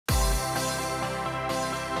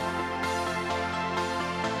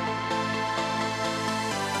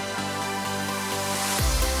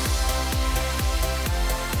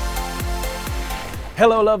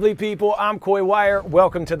Hello, lovely people. I'm Coy Wire.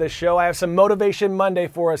 Welcome to the show. I have some Motivation Monday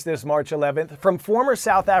for us this March 11th from former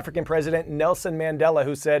South African President Nelson Mandela,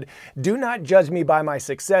 who said, "Do not judge me by my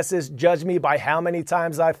successes. Judge me by how many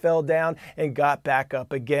times I fell down and got back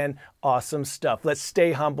up again." Awesome stuff. Let's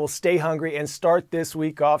stay humble, stay hungry, and start this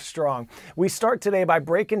week off strong. We start today by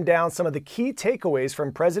breaking down some of the key takeaways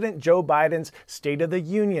from President Joe Biden's State of the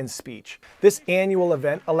Union speech. This annual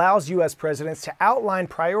event allows U.S. presidents to outline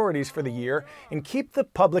priorities for the year and keep the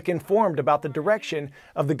public informed about the direction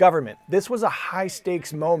of the government. This was a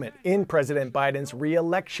high-stakes moment in President Biden's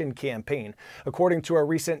re-election campaign. According to a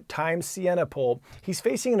recent Times Siena poll, he's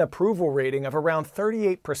facing an approval rating of around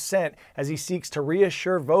 38% as he seeks to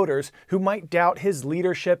reassure voters who might doubt his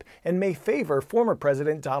leadership and may favor former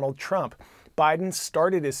President Donald Trump. Biden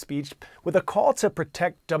started his speech with a call to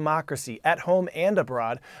protect democracy at home and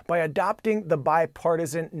abroad by adopting the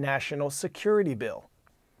bipartisan national security bill.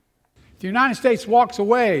 If the United States walks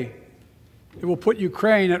away, it will put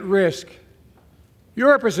Ukraine at risk.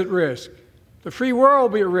 Europe is at risk. The free world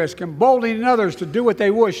will be at risk, emboldening others to do what they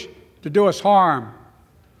wish to do us harm.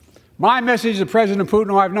 My message to President Putin,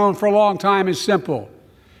 who I've known for a long time, is simple.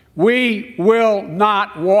 We will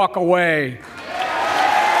not walk away.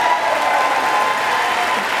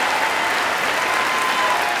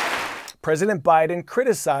 President Biden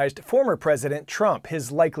criticized former President Trump,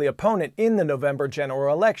 his likely opponent in the November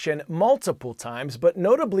general election, multiple times, but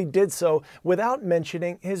notably did so without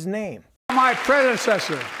mentioning his name. My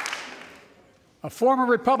predecessor, a former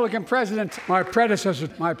Republican president, my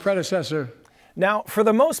predecessor. Now, for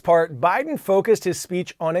the most part, Biden focused his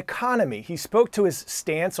speech on economy. He spoke to his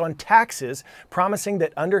stance on taxes, promising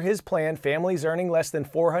that under his plan, families earning less than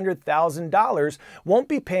 $400,000 won't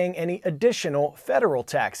be paying any additional federal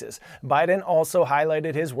taxes. Biden also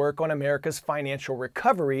highlighted his work on America's financial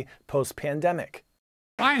recovery post-pandemic.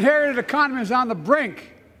 My inherited economy is on the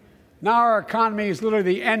brink. Now our economy is literally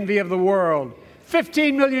the envy of the world.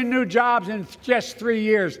 15 million new jobs in just 3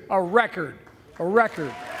 years, a record.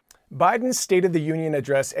 Biden's State of the Union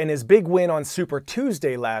address and his big win on Super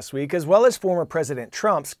Tuesday last week, as well as former President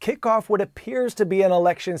Trump's, kick off what appears to be an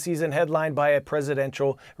election season headlined by a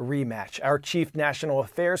presidential rematch. Our chief national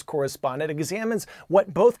affairs correspondent examines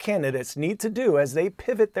what both candidates need to do as they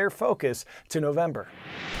pivot their focus to November.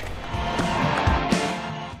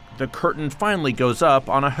 The curtain finally goes up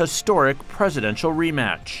on a historic presidential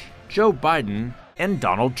rematch. Joe Biden and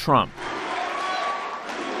Donald Trump,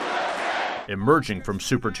 emerging from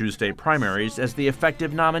Super Tuesday primaries as the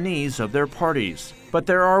effective nominees of their parties. But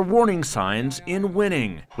there are warning signs in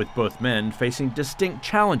winning, with both men facing distinct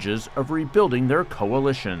challenges of rebuilding their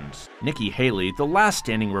coalitions. Nikki Haley, the last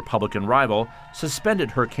standing Republican rival,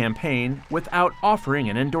 suspended her campaign without offering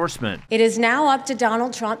an endorsement. It is now up to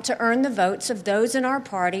Donald Trump to earn the votes of those in our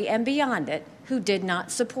party and beyond it who did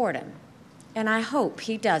not support him. And I hope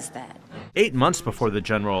he does that. 8 months before the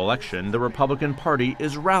general election, the Republican Party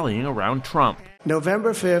is rallying around Trump.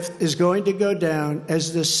 November 5th is going to go down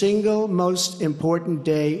as the single most important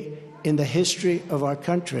day in the history of our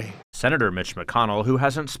country. Senator Mitch McConnell, who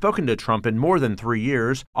hasn't spoken to Trump in more than 3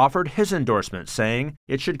 years, offered his endorsement, saying,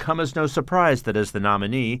 "It should come as no surprise that as the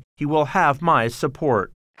nominee, he will have my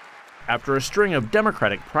support." After a string of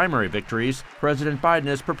Democratic primary victories, President Biden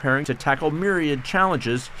is preparing to tackle myriad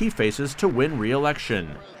challenges he faces to win re-election.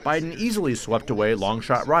 Biden easily swept away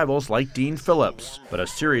long-shot rivals like Dean Phillips, but a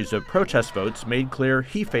series of protest votes made clear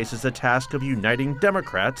he faces a task of uniting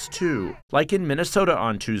Democrats too, like in Minnesota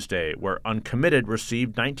on Tuesday, where uncommitted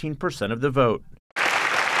received 19% of the vote.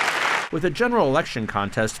 With the general election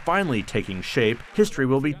contest finally taking shape, history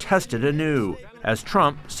will be tested anew, as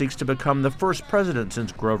Trump seeks to become the first president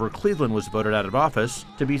since Grover Cleveland was voted out of office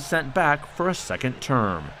to be sent back for a second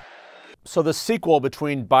term. So the sequel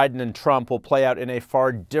between Biden and Trump will play out in a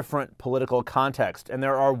far different political context, and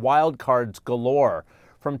there are wild cards galore,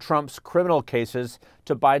 from Trump's criminal cases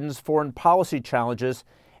to Biden's foreign policy challenges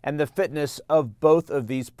and the fitness of both of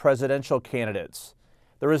these presidential candidates.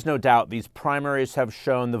 There is no doubt these primaries have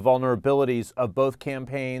shown the vulnerabilities of both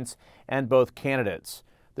campaigns and both candidates.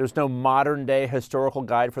 There's no modern-day historical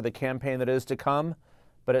guide for the campaign that is to come,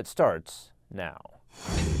 but it starts now.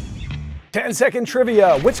 10-second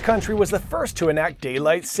trivia. Which country was the first to enact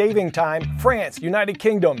daylight saving time? France, United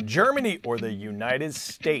Kingdom, Germany, or the United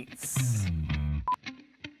States?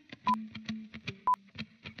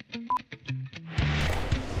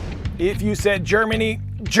 If you said Germany,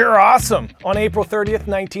 you're awesome! On April 30th,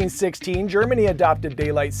 1916, Germany adopted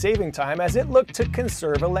daylight saving time as it looked to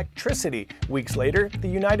conserve electricity. Weeks later, the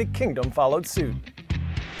United Kingdom followed suit.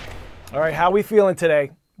 All right, how are we feeling today?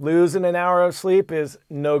 Losing an hour of sleep is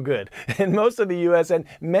no good. In most of the US and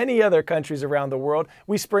many other countries around the world,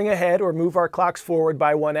 we spring ahead or move our clocks forward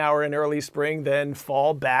by 1 hour in early spring, then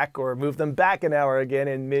fall back or move them back an hour again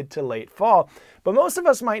in mid to late fall. But most of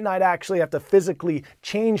us might not actually have to physically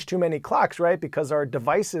change too many clocks, right? Because our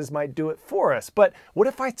devices might do it for us. But what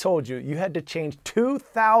if I told you you had to change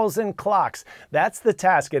 2,000 clocks? That's the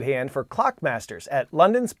task at hand for clockmakers at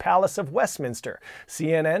London's Palace of Westminster.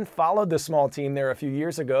 CNN followed the small team there a few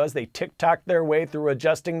years ago as they tick-tocked their way through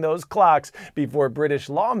adjusting those clocks before British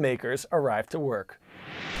lawmakers arrived to work.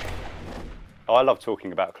 I love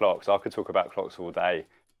talking about clocks. I could talk about clocks all day.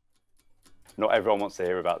 Not everyone wants to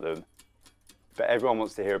hear about them. But everyone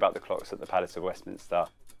wants to hear about the clocks at the Palace of Westminster.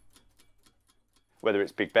 Whether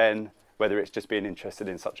it's Big Ben, whether it's just being interested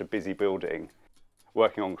in such a busy building,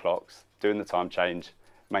 working on clocks, doing the time change,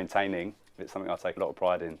 maintaining, it's something I take a lot of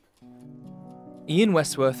pride in. Ian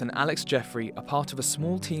Westworth and Alex Jeffrey are part of a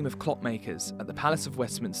small team of clockmakers at the Palace of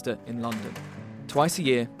Westminster in London. Twice a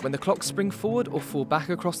year, when the clocks spring forward or fall back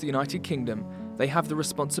across the United Kingdom, they have the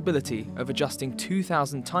responsibility of adjusting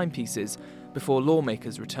 2,000 timepieces before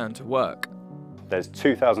lawmakers return to work. There's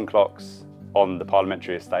 2,000 clocks on the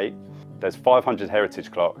parliamentary estate, there's 500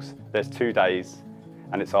 heritage clocks, there's 2 days,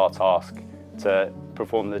 and it's our task to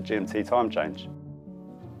perform the GMT time change.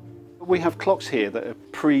 We have clocks here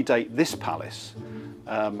that predate this palace,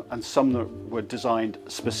 and some that were designed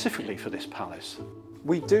specifically for this palace.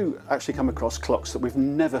 We do actually come across clocks that we've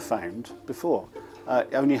never found before.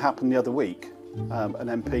 It only happened the other week.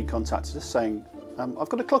 An MP contacted us saying, I've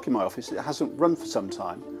got a clock in my office, it hasn't run for some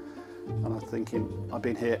time. And I'm thinking, I've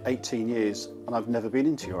been here 18 years and I've never been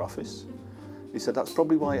into your office. He said, that's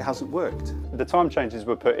probably why it hasn't worked. The time changes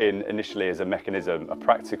were put in initially as a mechanism, a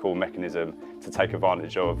practical mechanism to take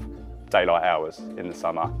advantage of daylight hours in the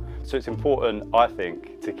summer. So it's important, I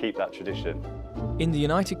think, to keep that tradition. In the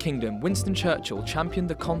United Kingdom, Winston Churchill championed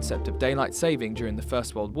the concept of daylight saving during the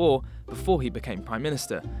First World War before he became Prime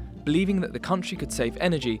Minister, believing that the country could save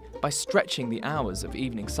energy by stretching the hours of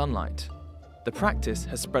evening sunlight. The practice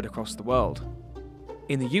has spread across the world.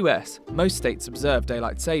 In the US, most states observe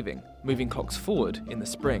daylight saving, moving clocks forward in the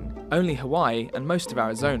spring. Only Hawaii and most of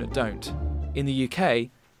Arizona don't. In the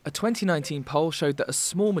UK, a 2019 poll showed that a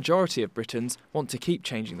small majority of Britons want to keep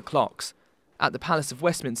changing the clocks. At the Palace of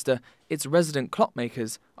Westminster, its resident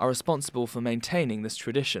clockmakers are responsible for maintaining this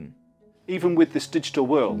tradition. Even with this digital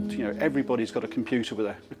world, everybody's got a computer with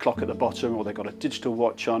a clock at the bottom, or they've got a digital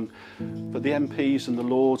watch on. But the MPs and the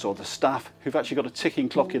Lords or the staff who've actually got a ticking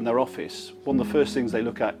clock in their office, one of the first things they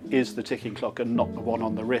look at is the ticking clock and not the one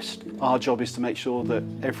on the wrist. Our job is to make sure that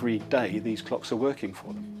every day these clocks are working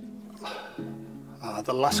for them.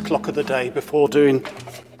 The last clock of the day before doing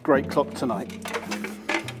Great Clock Tonight.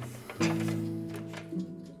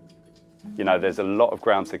 There's a lot of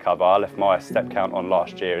ground to cover. I left my step count on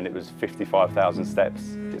last year and it was 55,000 steps.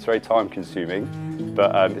 It's very time consuming,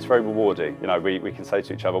 but it's very rewarding. We can say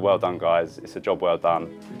to each other, well done guys, it's a job well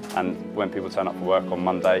done. And when people turn up for work on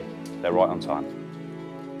Monday, they're right on time.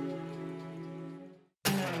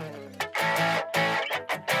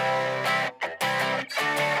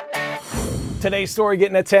 Today's story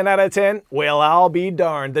getting a 10 out of 10? Well, I'll be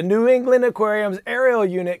darned. The New England Aquarium's aerial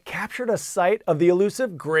unit captured a sight of the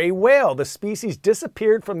elusive gray whale. The species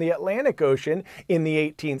disappeared from the Atlantic Ocean in the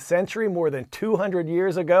 18th century, more than 200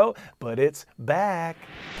 years ago, but it's back.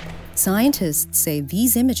 Scientists say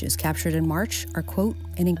these images captured in March are, quote,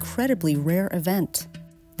 an incredibly rare event.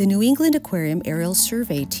 The New England Aquarium aerial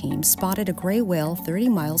survey team spotted a gray whale 30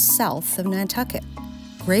 miles south of Nantucket.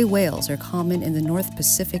 Gray whales are common in the North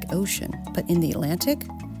Pacific Ocean, but in the Atlantic,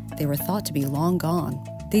 they were thought to be long gone.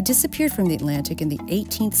 They disappeared from the Atlantic in the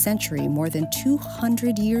 18th century, more than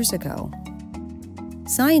 200 years ago.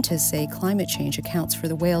 Scientists say climate change accounts for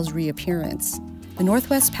the whale's reappearance. The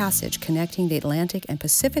Northwest Passage connecting the Atlantic and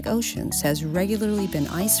Pacific Oceans has regularly been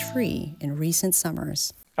ice-free in recent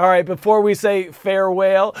summers. All right, before we say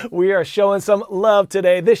farewell, we are showing some love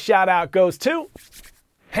today. This shout out goes to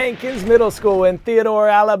Hankins Middle School in Theodore,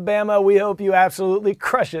 Alabama. We hope you absolutely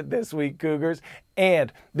crush it this week, Cougars.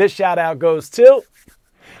 And this shout out goes to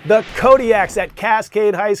the Kodiaks at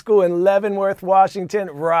Cascade High School in Leavenworth, Washington.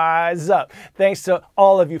 Rise up. Thanks to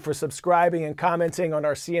all of you for subscribing and commenting on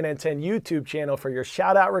our CNN 10 YouTube channel for your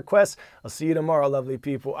shout out requests. I'll see you tomorrow, lovely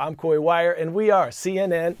people. I'm Coy Wire, and we are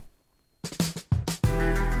CNN